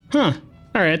Huh.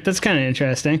 All right, that's kind of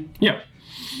interesting. Yeah.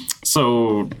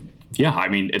 So yeah, I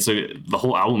mean, the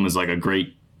whole album is like a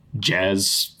great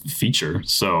jazz feature,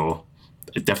 so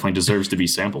it definitely deserves to be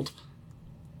sampled.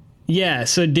 Yeah.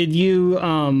 So did you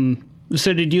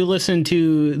listen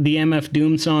to the MF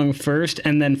Doom song first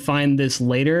and then find this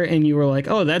later and you were like,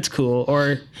 "Oh, that's cool,"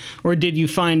 or did you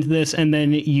find this and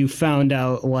then you found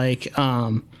out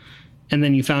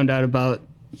about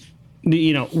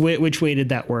which way did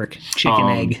that work? Chicken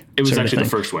egg. It was actually the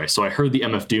first way. So I heard the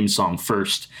MF Doom song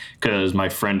first because my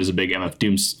friend is a big MF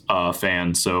Doom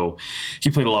fan, so he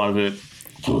played a lot of it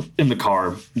in the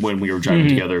car when we were driving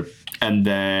together. And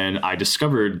then I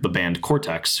discovered the band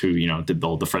Cortex, who, did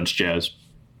all the French jazz.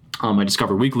 I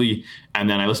discovered Weekly, and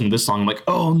then I listened to this song. I'm like,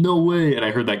 oh, no way. And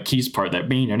I heard that keys part, that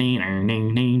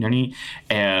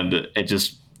and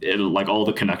it like all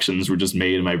the connections were just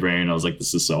made in my brain. I was like,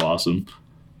 this is so awesome.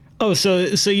 Oh, so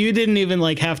you didn't even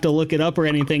like have to look it up or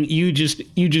anything. You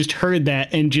just heard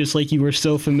that and just like you were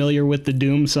so familiar with the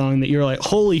Doom song that you're like,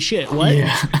 holy shit, what?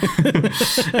 Yeah.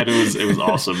 And it was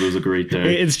awesome. It was a great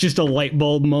day. It's just a light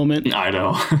bulb moment. I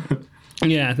know.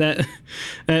 Yeah,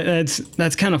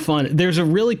 that's kind of fun. There's a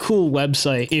really cool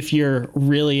website if you're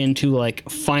really into like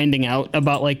finding out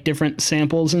about like different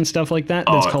samples and stuff like that.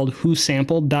 That's called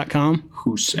whosampled.com.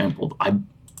 Who Sampled?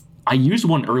 I used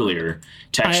one earlier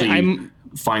to actually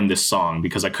find this song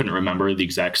because I couldn't remember the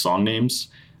exact song names.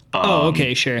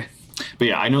 Okay, sure. But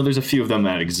yeah, I know there's a few of them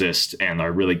that exist and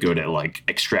are really good at like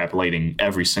extrapolating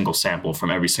every single sample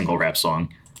from every single rap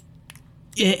song.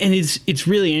 And it's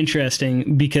really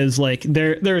interesting because like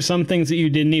there are some things that you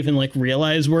didn't even like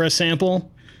realize were a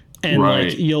sample. And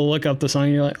like you'll look up the song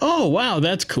and you're like, oh wow,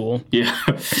 that's cool. Yeah.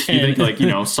 You think like,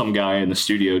 some guy in the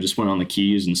studio just went on the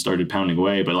keys and started pounding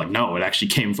away, but like no, it actually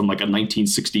came from like a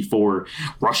 1964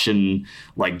 Russian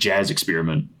like jazz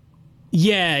experiment.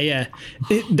 Yeah.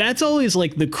 That's always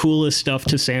like the coolest stuff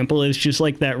to sample is just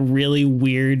like that really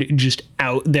weird, just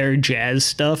out there jazz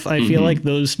stuff. I feel like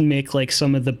those make like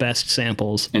some of the best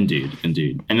samples. Indeed.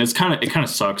 And it kind of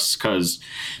sucks because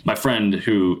my friend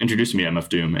who introduced me to MF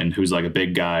Doom and who's like a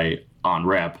big guy on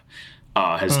rap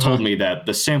has told me that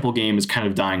the sample game is kind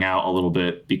of dying out a little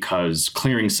bit because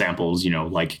clearing samples,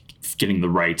 like getting the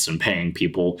rights and paying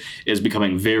people is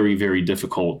becoming very, very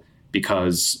difficult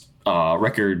because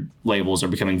record labels are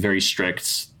becoming very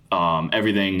strict.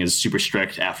 Everything is super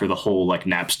strict after the whole like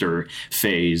Napster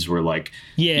phase where like,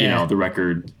 the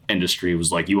record industry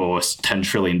was like, you owe us $10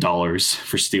 trillion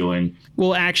for stealing.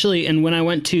 Well, actually, and when I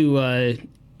went to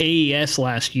AES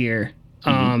last year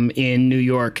in New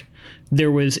York, there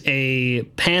was a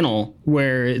panel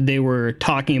where they were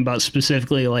talking about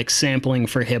specifically like sampling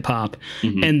for hip hop.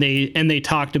 And they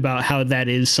talked about how that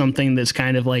is something that's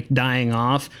kind of like dying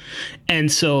off.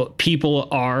 And so people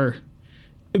are,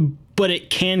 but it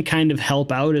can kind of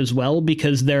help out as well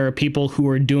because there are people who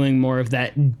are doing more of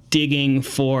that digging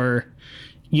for,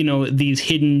 these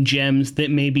hidden gems that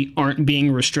maybe aren't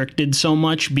being restricted so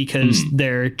much because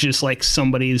they're just like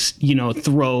somebody's,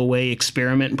 throwaway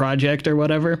experiment project or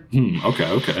whatever.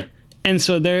 Okay. And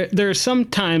so there are some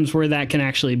times where that can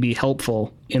actually be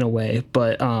helpful in a way,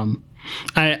 but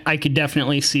I could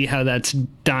definitely see how that's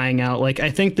dying out. Like,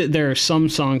 I think that there are some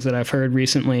songs that I've heard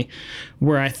recently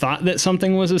where I thought that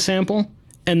something was a sample,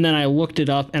 and then I looked it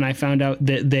up and I found out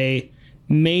that they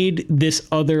made this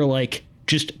other like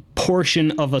just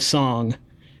portion of a song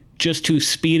just to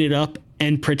speed it up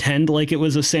and pretend like it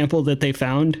was a sample that they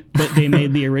found, but they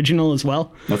made the original as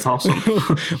well. That's awesome.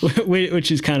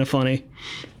 Which is kind of funny.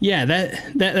 Yeah,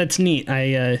 that's neat.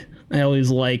 I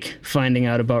always like finding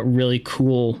out about really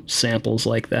cool samples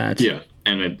like that. Yeah,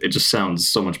 and it just sounds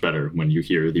so much better when you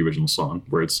hear the original song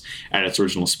where it's at its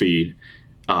original speed,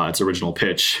 its original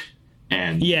pitch,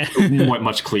 and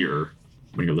much clearer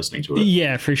when you're listening to it.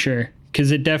 Yeah, for sure.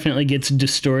 Because it definitely gets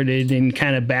distorted and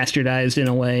kind of bastardized in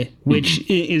a way, which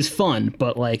is fun,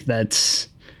 but like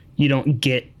you don't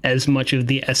get as much of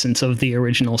the essence of the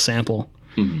original sample.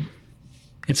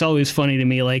 It's always funny to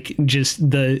me, like just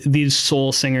these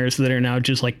soul singers that are now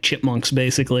just like chipmunks,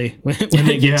 basically, when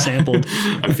they get sampled.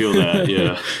 I feel that,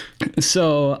 yeah.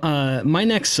 So my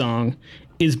next song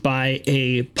is by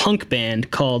a punk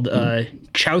band called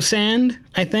Chowsand,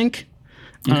 I think.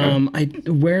 Okay.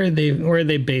 Where are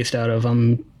they based out of?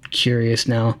 I'm curious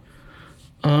now.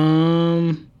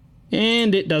 And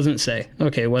it doesn't say.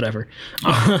 Okay, whatever.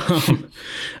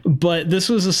 But this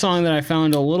was a song that I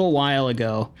found a little while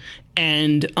ago,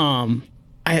 and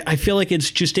I feel like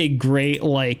it's just a great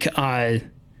like kind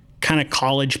of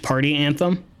college party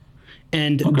anthem.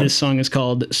 And this song is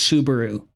called Subaru.